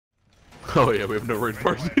Oh yeah, we have no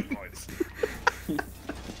reinforcements.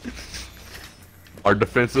 Our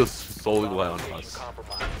defenses solely rely on us.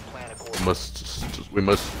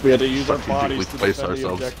 We had to use our bodies to place defend the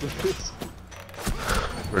ourselves. objectives.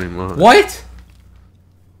 Pretty much. What?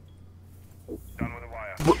 Done with the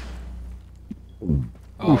wire.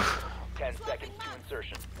 Oh. 10 seconds to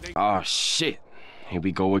insertion. Oh shit. Here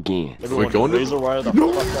we go again. We're going to razor wire the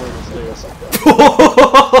fuck out of the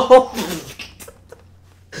stairs.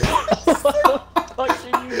 What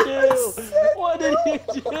did you do? What did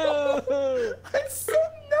you do? I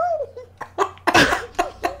said no!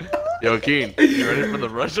 Yo, Keen, you ready for the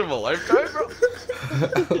rush of a lifetime, bro?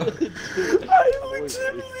 I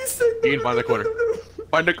legitimately said no. Keen, find the corner.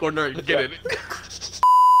 Find the corner and get it.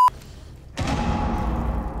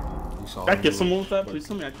 I get someone with that, please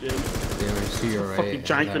tell me I did. Damn, I see you right in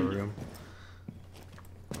giant that can- room.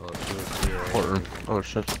 Oh, it's to your right. What room? Oh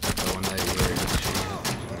shit. The one that you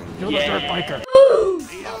Kill the dirt biker.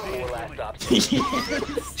 Four last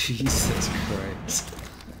stops. Jesus Christ.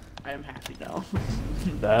 I am happy now.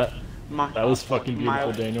 That was fucking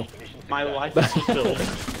beautiful, Daniel. My life is fulfilled.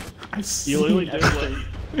 You literally did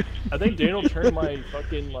like, I think Daniel turned my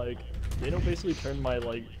fucking like, Daniel basically turned my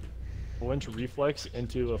like flinch reflex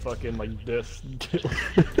into a fucking like this.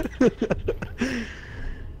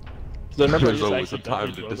 So I remember There's always a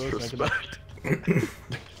time to accidentally throw those, disrespect.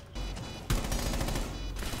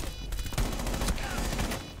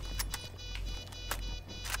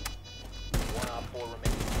 One op 4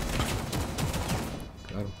 remaining.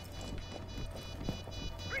 Got him.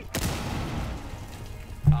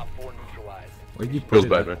 Op 4 neutralized. Where'd you put Feels it?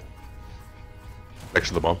 bad, man. Next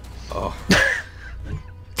to the bomb. Oh.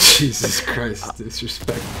 Jesus Christ,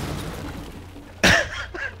 disrespect.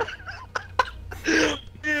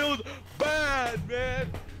 Feels bad, man.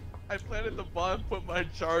 I planted the bomb, put my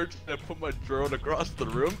charge, and I put my drone across the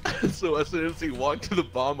room. So as soon as he walked to the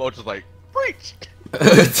bomb, I was just like, breach!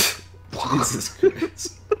 Jesus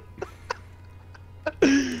Christ.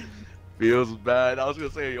 Feels bad. I was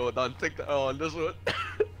gonna say, yo, Don, take the L on this one.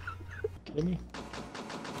 Kidding me?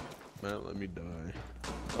 Man, let me die.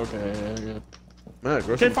 Okay. Man,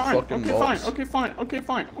 grow Okay, some fine. fucking Okay, balls. fine. Okay, fine. Okay,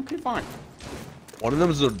 fine. Okay, fine. One of them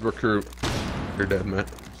is a recruit. You're dead, man.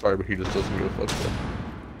 Sorry, but he just doesn't give a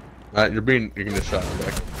fuck. You're getting a shot in the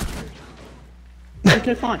back.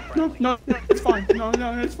 Okay, fine. No, it's fine. No,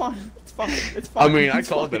 it's fine. It's fine. It's fine. I mean, I It's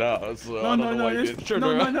called fine. it out, so I No, don't no, know no, why you it's didn't. Sure, no,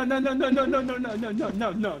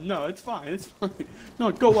 no, it's fine. It's fine.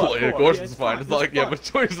 No, go up. Well, go of up. course Yeah, it's fine. It's not like you have a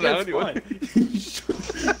choice Yeah, now it's anyway.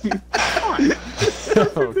 Fine.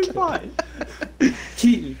 It's fine.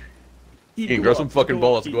 Keaton. Keaton, grow some fucking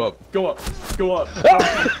balls. Go up. Go up. Go up.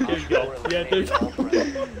 There you go. Yeah, there you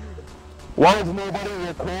go. Why is nobody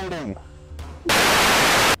recording?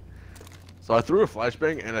 So I threw a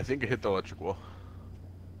flashbang and I think it hit the electric wall.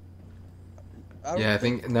 Yeah, I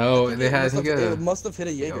think no. They had. I think it must have hit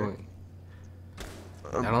a Jaeger.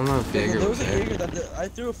 I don't know if Jaeger There was was a there. Jaeger that I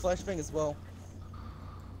threw a flashbang as well.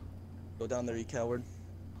 Go down there, you coward.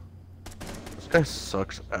 This guy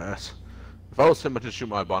sucks ass. If I was him, I'd just shoot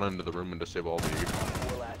my bonnet into the room and disable all the.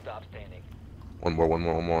 Four last stop standing. One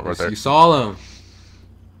more, right there. You saw them.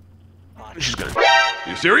 She's gonna.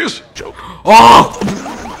 You serious? Joke. Oh!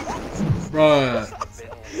 Bruh.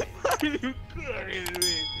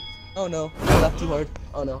 Oh no, I laughed too hard.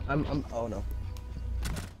 Oh no, oh no.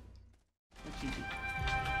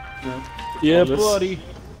 Yeah, this- buddy.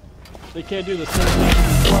 They can't do the same thing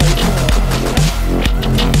twice.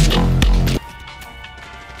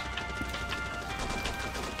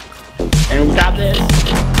 And we got this.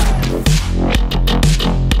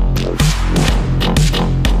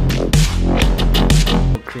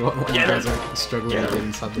 You guys are struggling to get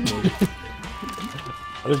inside the board.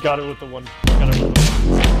 I just got it with the one. Got it with the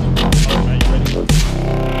one. Alright, you ready?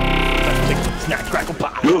 Let's take some snack, crackle,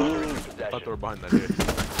 pop. I thought they were behind that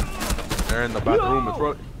gate. They're in the bathroom. It's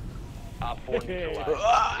right. Op 4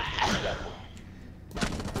 neutralized.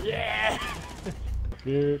 Yeah!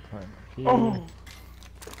 Here, climb up here. Oh.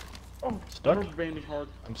 Oh, Stuck? that was raining hard.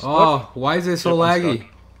 I'm stuck. Oh, why is it so Yep, I'm laggy? stuck.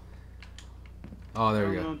 Oh, there I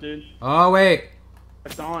we don't go. know, dude. Oh, wait.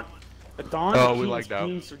 At dawn. At dawn, Oh, the we pings- lagged out.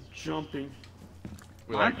 pings are jumping.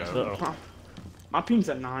 We like that. Uh-oh. My ping's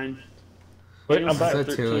at 9. Wait, I'm back. Said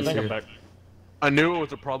two, I think I'm too. back. I knew it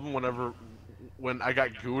was a problem when I got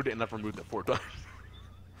gooed and I've removed it 4 times.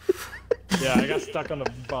 Yeah, I got stuck on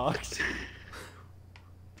the box.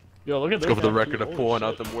 Yo, look at Let's this. go for the map, record dude. of Holy pulling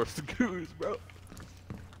out shit. the worst goos, bro.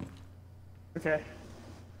 Okay.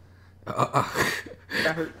 Uh,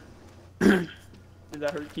 That hurt. Did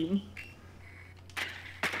that hurt, Keaton?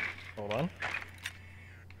 Hold on.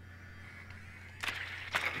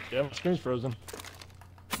 Yeah, my screen's frozen.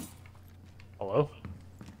 Hello?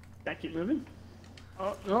 Can I keep moving?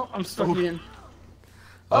 Oh, no, I'm stuck again.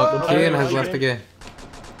 Oh, Kian has okay. left again.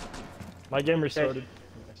 My game restarted.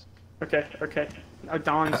 Okay. Now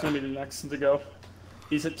Don's gonna be the next to go.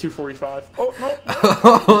 He's at 245. Oh, no.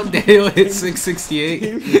 Oh, Dale hit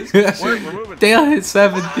 668. We're moving. Dale hit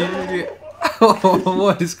 70. Oh,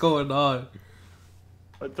 what is going on?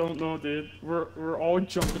 I don't know, dude. We're all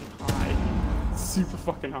jumping high. Super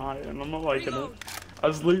fucking high, and I'm not liking it. I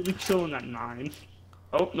was literally chilling at 9.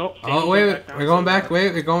 Oh, no. Oh, wait, we're going back.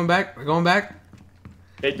 Wait, we're going back. We're going back.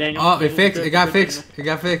 Hey, Daniel. Oh, it Daniel's fixed. good, It got good, fixed. Daniel. It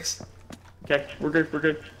got fixed. Okay, we're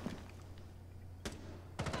good.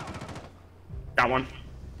 Got one.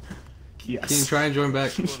 Kian, Yes. try and join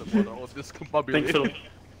back. Thanks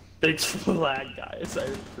for the lag, guys. I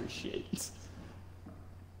appreciate it.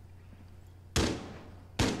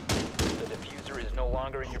 The diffuser is no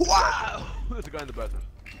longer in your Wow! There's a guy in the bathroom.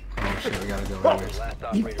 Oh shit, we gotta go. possession. Last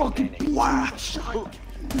operator remaining. Wow! Shot!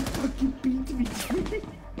 Fucking beat me.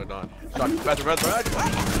 But not. Shot. Bathroom.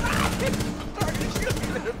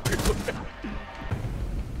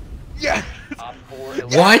 Yeah! Op 4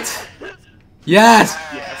 What? Yes.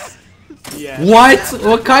 Yes. Yes. What?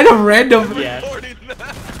 What kind of random? Yes. Recording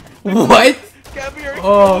that. What? Gabby, are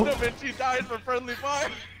Oh. and she dies for friendly fire.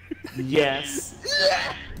 Yes.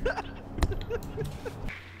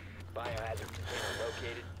 biohazard container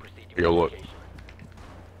located. Proceed to Yo, look. location.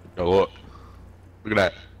 Yo, look. Look at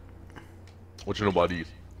that. What you know about these?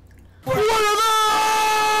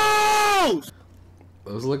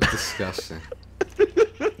 Those look disgusting.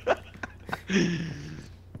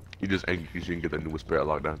 You just angry because you didn't get the newest pair of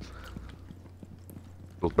lockdowns.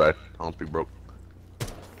 Feels bad. I don't speak broke.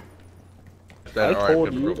 That, I alright, told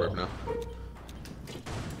good you, broke though. right now.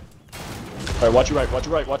 Alright, watch your right, watch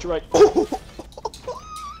your right, watch your right. Good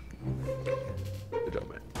job,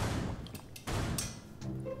 man.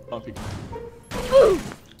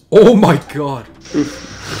 Oh my god.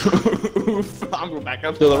 I'm going back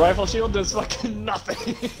up. So the rifle shield does fucking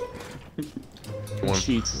nothing. Come on.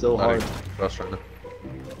 Cheats so Not hard. even trust right now.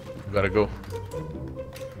 We gotta go.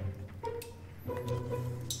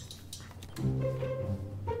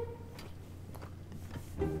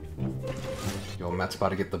 Yo, Matt's about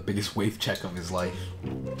to get the biggest wave check of his life.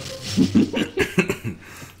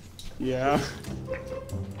 Yeah.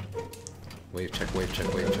 Wave check, wave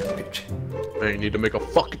check, wave check, wave check. Man, you need to make a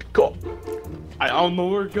fucking call. I don't know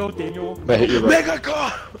where to go, Daniel. I hit your right. Make a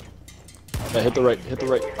call! I hit the right, hit the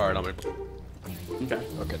right. Alright, I'm in. Okay.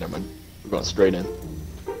 Okay, never mind. We're going straight in.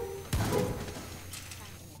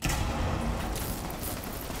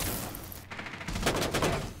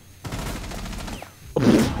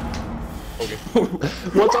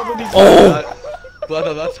 What's up with these? Oh!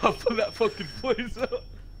 But that's how that fucking plays out.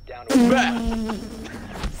 Down to Back. Oh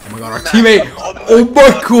my god, our teammate! Oh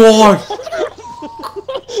my god!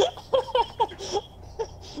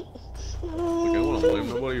 Okay, I wanna blame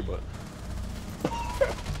nobody, but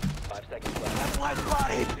 5 seconds left.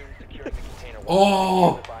 Securing the container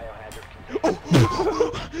Oh! the biohazard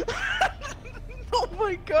container. oh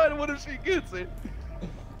my god, what if she gets it?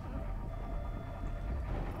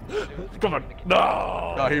 Come on.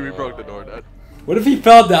 No! No, he broke the door, Dad. What if he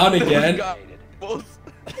fell down again? God, both.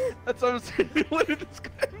 That's what I'm saying. What if this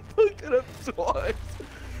guy fucked it up twice?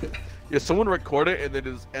 Yeah, someone record it and then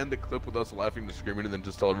just end the clip with us laughing and screaming and then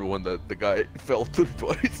just tell everyone that the guy fell through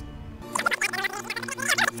twice.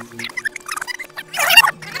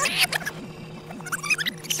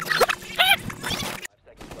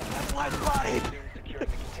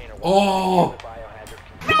 Oh!